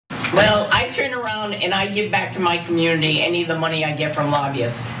Well, I turn around and I give back to my community any of the money I get from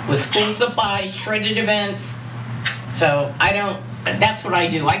lobbyists with school supplies, shredded events. So I don't, that's what I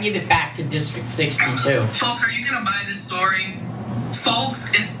do. I give it back to District 62. Folks, are you going to buy this story?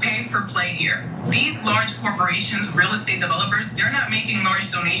 Folks, it's pay for play here. These large corporations, real estate developers, they're not making large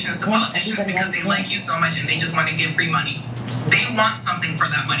donations to politicians because they like you so much and they just want to give free money. They want something for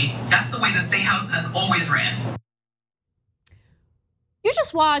that money. That's the way the State House has always ran. You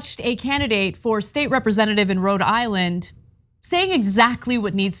just watched a candidate for state representative in Rhode Island saying exactly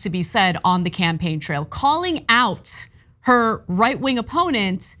what needs to be said on the campaign trail, calling out her right-wing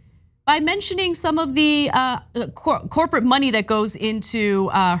opponent by mentioning some of the corporate money that goes into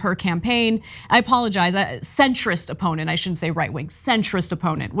her campaign. I apologize, centrist opponent, I shouldn't say right-wing, centrist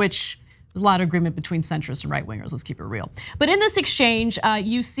opponent, which there's a lot of agreement between centrists and right-wingers, let's keep it real. But in this exchange,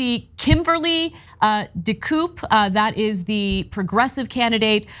 you see Kimberly DeCoupe, that is the progressive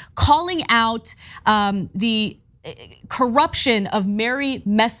candidate, calling out the corruption of Mary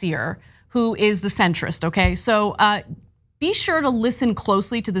Messier, who is the centrist, okay? So be sure to listen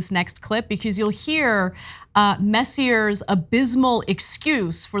closely to this next clip because you'll hear Messier's abysmal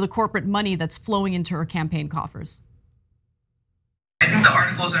excuse for the corporate money that's flowing into her campaign coffers. I think the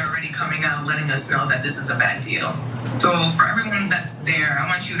articles are already coming out letting us know that this is a bad deal. So for everyone that's there, I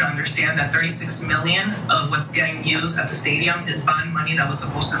want you to understand that 36 million of what's getting used at the stadium is bond money that was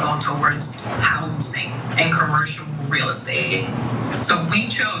supposed to go towards housing and commercial real estate. So we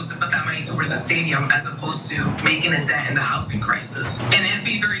chose to put that money towards the stadium as opposed to making a dent in the housing crisis. And it'd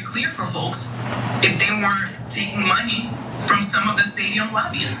be very clear for folks if they weren't taking money from some of the stadium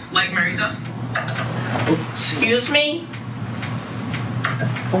lobbyists, like Mary Duffy. Excuse me?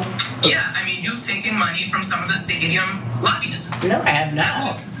 Yeah, I mean, you've taken money from some of the stadium lobbyists. No, I have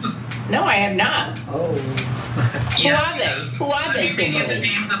not. No, I have not. Oh. Yes, Who are they? Let me read you the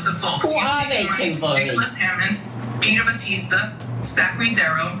names of the folks. Who are they, Kimberly? Nicholas Hammond, Peter Batista, Zachary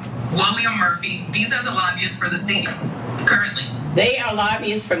Darrow, William Murphy. These are the lobbyists for the stadium currently. They are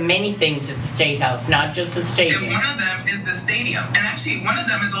lobbyists for many things at the State House, not just the stadium. And one of them is the stadium. And actually, one of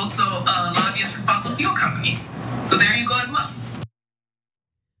them is also a lobbyist for fossil fuel companies. So there you go as well.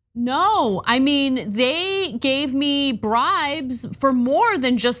 No, I mean, they gave me bribes for more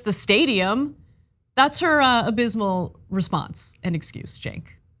than just the stadium. That's her abysmal response and excuse, Cenk.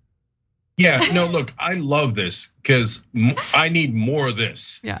 Yeah, no, look, I love this because I need more of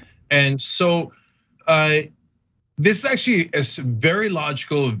this. Yeah. And so this is actually a very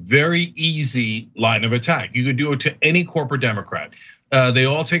logical, very easy line of attack. You could do it to any corporate Democrat. They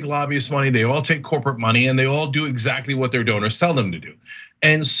all take lobbyist money, they all take corporate money, and they all do exactly what their donors tell them to do.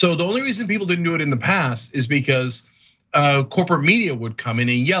 And so the only reason people didn't do it in the past is because corporate media would come in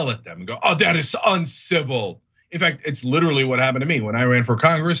and yell at them and go, oh, that is uncivil. In fact, it's literally what happened to me. When I ran for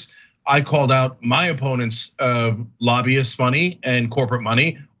Congress, I called out my opponent's lobbyist money and corporate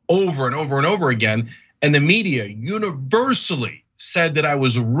money over and over and over again. And the media universally said that I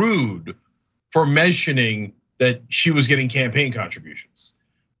was rude for mentioning that she was getting campaign contributions.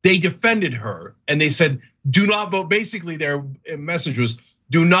 They defended her and they said, do not vote. Basically, their message was,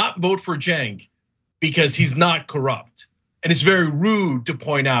 do not vote for Cenk because he's not corrupt. And it's very rude to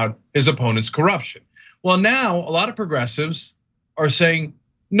point out his opponent's corruption. Well, now a lot of progressives are saying,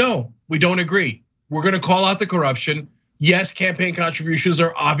 no, we don't agree. We're gonna call out the corruption. Yes, campaign contributions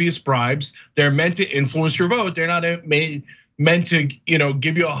are obvious bribes. They're meant to influence your vote. They're not meant to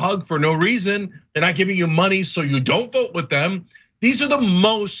give you a hug for no reason. They're not giving you money so you don't vote with them. These are the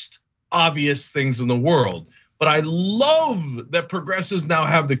most obvious things in the world. But I love that progressives now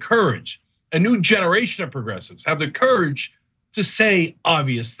have the courage, a new generation of progressives have the courage to say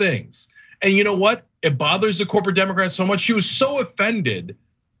obvious things. And you know what? It bothers the corporate Democrats so much. She was so offended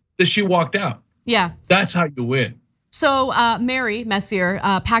that she walked out. Yeah. That's how you win. So Mary Messier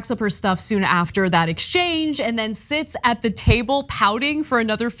packs up her stuff soon after that exchange and then sits at the table pouting for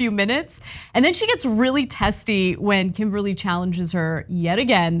another few minutes. And then she gets really testy when Kimberly challenges her yet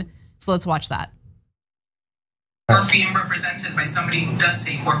again. So let's watch that. Or being represented by somebody who does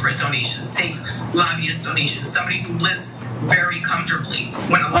take corporate donations, takes lobbyist donations, somebody who lives very comfortably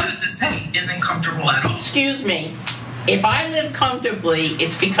when a lot of the city isn't comfortable at all. Excuse me, if I live comfortably,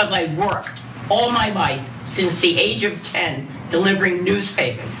 it's because I worked all my life since the age of 10 delivering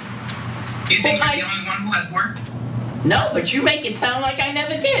newspapers. You think you're the only one who has worked? No, but you make it sound like I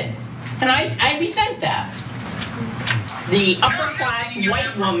never did. And I resent that. The upper class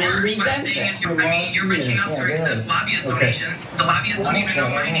white woman resents it. I mean, you're reaching out to accept lobbyist donations. The lobbyists don't even know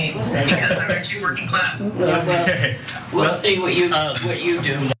my name because I'm actually working class. Yeah, well, we'll see what you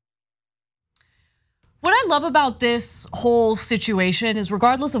do. What I love about this whole situation is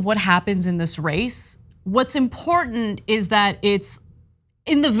regardless of what happens in this race, what's important is that it's,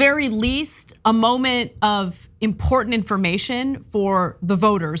 in the very least, a moment of important information for the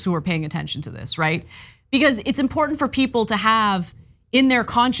voters who are paying attention to this, right? Because it's important for people to have in their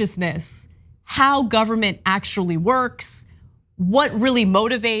consciousness how government actually works, what really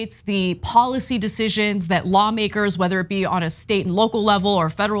motivates the policy decisions that lawmakers, whether it be on a state and local level or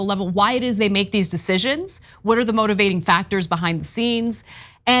federal level, why it is they make these decisions, what are the motivating factors behind the scenes.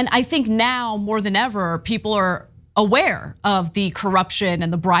 And I think now more than ever, people are aware of the corruption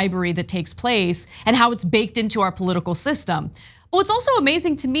and the bribery that takes place and how it's baked into our political system. But what's also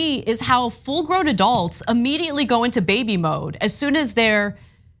amazing to me is how full-grown adults immediately go into baby mode as soon as they're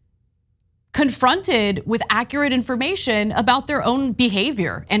confronted with accurate information about their own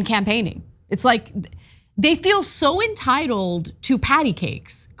behavior and campaigning. It's like they feel so entitled to patty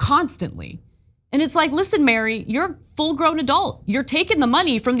cakes constantly. And it's like, listen, Mary, you're a full-grown adult. You're taking the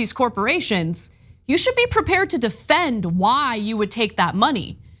money from these corporations. You should be prepared to defend why you would take that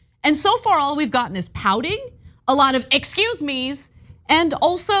money. And so far, all we've gotten is pouting, a lot of excuse me's, and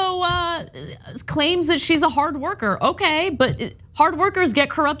also claims that she's a hard worker. Okay, but hard workers get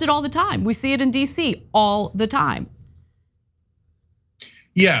corrupted all the time. We see it in DC all the time.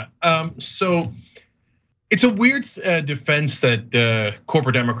 Yeah, so it's a weird defense that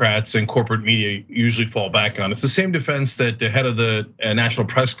corporate Democrats and corporate media usually fall back on. It's the same defense that the head of the National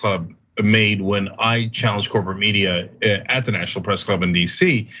Press Club made when I challenged corporate media at the National Press Club in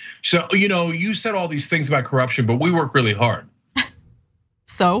DC. So, you said all these things about corruption, but we work really hard.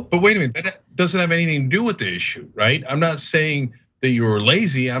 So? But wait a minute, that doesn't have anything to do with the issue, right? I'm not saying that you're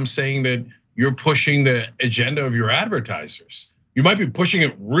lazy. I'm saying that you're pushing the agenda of your advertisers. You might be pushing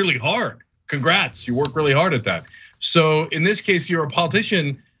it really hard. Congrats, you work really hard at that. So in this case, you're a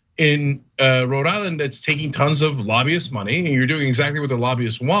politician in Rhode Island that's taking tons of lobbyist money, and you're doing exactly what the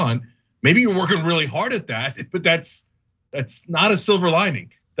lobbyists want. Maybe you're working really hard at that, but that's not a silver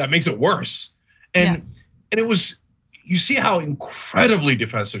lining. That makes it worse. And it was, you see how incredibly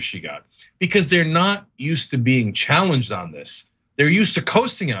defensive she got, because they're not used to being challenged on this. They're used to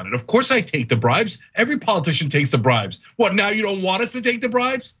coasting on it. Of course I take the bribes. Every politician takes the bribes. What, now you don't want us to take the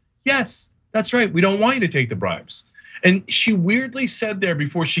bribes? Yes, that's right, we don't want you to take the bribes. And she weirdly said there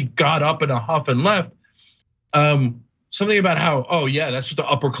before she got up in a huff and left, something about how, oh yeah, that's what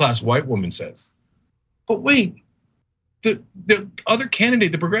the upper class white woman says. But wait, the other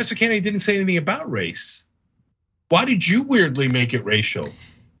candidate, the progressive candidate, didn't say anything about race. Why did you weirdly make it racial?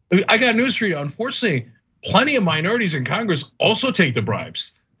 I got news for you. Unfortunately, plenty of minorities in Congress also take the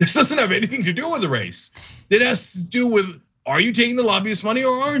bribes. This doesn't have anything to do with the race. It has to do with, are you taking the lobbyist money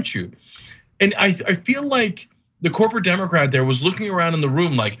or aren't you? And I feel like the corporate Democrat there was looking around in the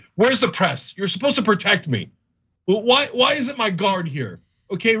room like, where's the press? You're supposed to protect me. Well, why isn't my guard here?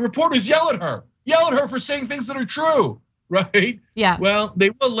 Okay, reporters yell at her for saying things that are true, right? Yeah. Well,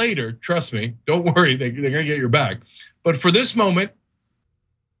 they will later, trust me, don't worry, they're gonna get your back. But for this moment,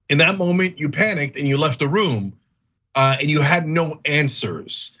 in that moment, you panicked and you left the room and you had no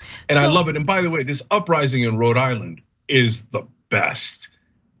answers. And I love it. And by the way, this uprising in Rhode Island is the best.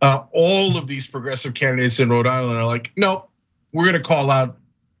 All of these progressive candidates in Rhode Island are like, no, we're gonna call out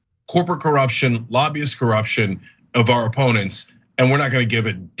corporate corruption, lobbyist corruption of our opponents, and we're not gonna give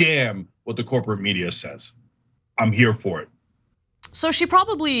a damn what the corporate media says. I'm here for it. So she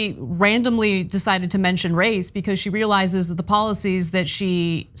probably randomly decided to mention race because she realizes that the policies that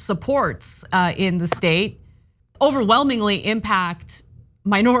she supports in the state overwhelmingly impact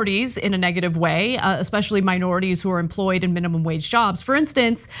minorities in a negative way, especially minorities who are employed in minimum wage jobs. For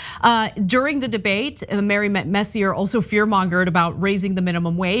instance, during the debate, Mary Messier also fearmongered about raising the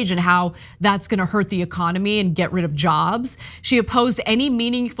minimum wage and how that's gonna hurt the economy and get rid of jobs. She opposed any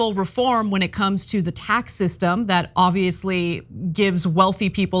meaningful reform when it comes to the tax system that obviously gives wealthy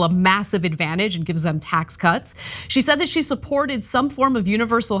people a massive advantage and gives them tax cuts. She said that she supported some form of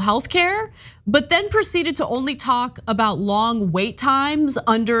universal health care, but then proceeded to only talk about long wait times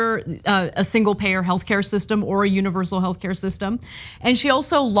under a single payer healthcare system or a universal healthcare system. And she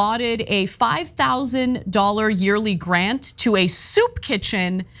also lauded a $5,000 yearly grant to a soup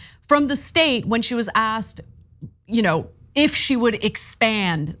kitchen from the state when she was asked, if she would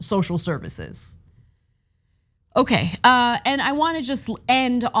expand social services. Okay, and I want to just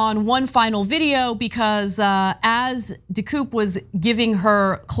end on one final video because as DeCoupe was giving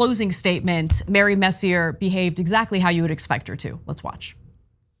her closing statement, Mary Messier behaved exactly how you would expect her to. Let's watch.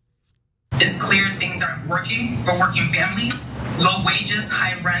 It's clear things aren't working for working families. Low wages,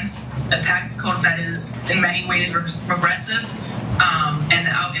 high rent, a tax code that is in many ways regressive, and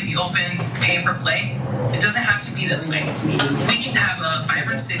out in the open, pay for play. It doesn't have to be this way. We can have a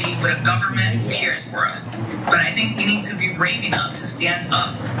vibrant city with a government who cares for us. But I think we need to be brave enough to stand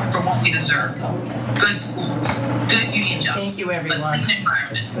up for what we deserve. Good schools, good union jobs, Thank you, a everyone. clean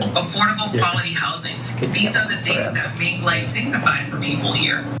environment, affordable quality housing. These are the things that make life dignified for people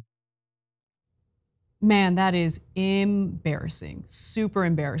here. Man, that is embarrassing. Super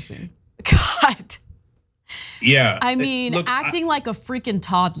embarrassing. God. Yeah. I mean, look, acting like a freaking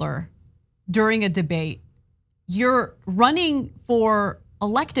toddler during a debate. You're running for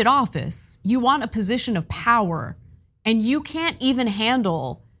elected office. You want a position of power, and you can't even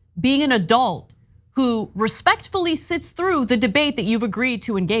handle being an adult who respectfully sits through the debate that you've agreed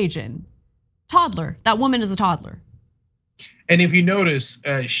to engage in. Toddler. That woman is a toddler. And if you notice,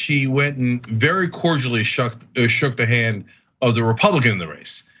 she went and very cordially shook the hand of the Republican in the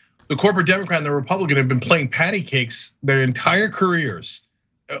race. The corporate Democrat and the Republican have been playing patty cakes their entire careers,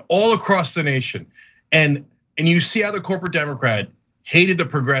 all across the nation. And you see how the corporate Democrat hated the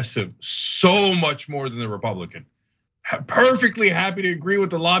progressive so much more than the Republican. Perfectly happy to agree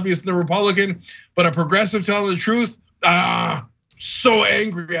with the lobbyist and the Republican, but a progressive telling the truth, so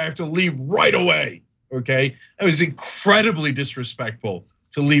angry I have to leave right away. Okay, it was incredibly disrespectful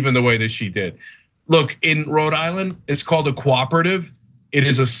to leave in the way that she did. Look, in Rhode Island, it's called a cooperative. It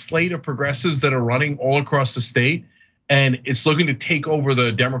is a slate of progressives that are running all across the state, and it's looking to take over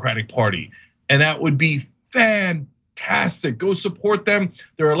the Democratic Party. And that would be fantastic. Go support them.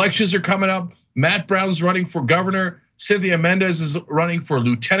 Their elections are coming up. Matt Brown's running for governor. Cynthia Mendez is running for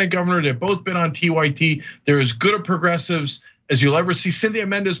lieutenant governor. They've both been on TYT. They're as good at progressives as you'll ever see. Cynthia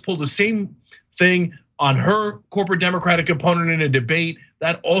Mendez pulled the same thing on her corporate Democratic opponent in a debate.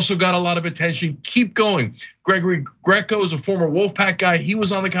 That also got a lot of attention. Keep going. Gregory Greco is a former Wolfpack guy. He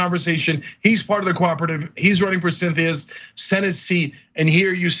was on the conversation. He's part of the cooperative. He's running for Cynthia's Senate seat. And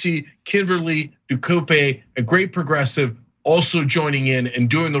here you see Kimberly Ducope, a great progressive, also joining in and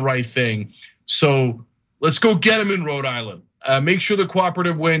doing the right thing. So let's go get him in Rhode Island. Make sure the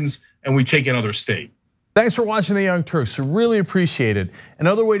cooperative wins and we take another state. Thanks for watching the Young Turks, we really appreciate it.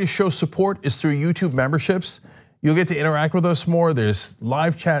 Another way to show support is through YouTube memberships. You'll get to interact with us more. There's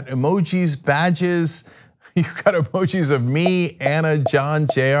live chat emojis, badges. You've got emojis of me, Anna, John,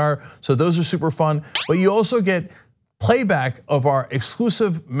 JR. So those are super fun. But you also get playback of our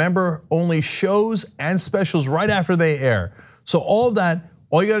exclusive member-only shows and specials right after they air. So all of that,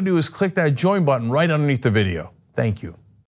 all you gotta do is click that join button right underneath the video. Thank you.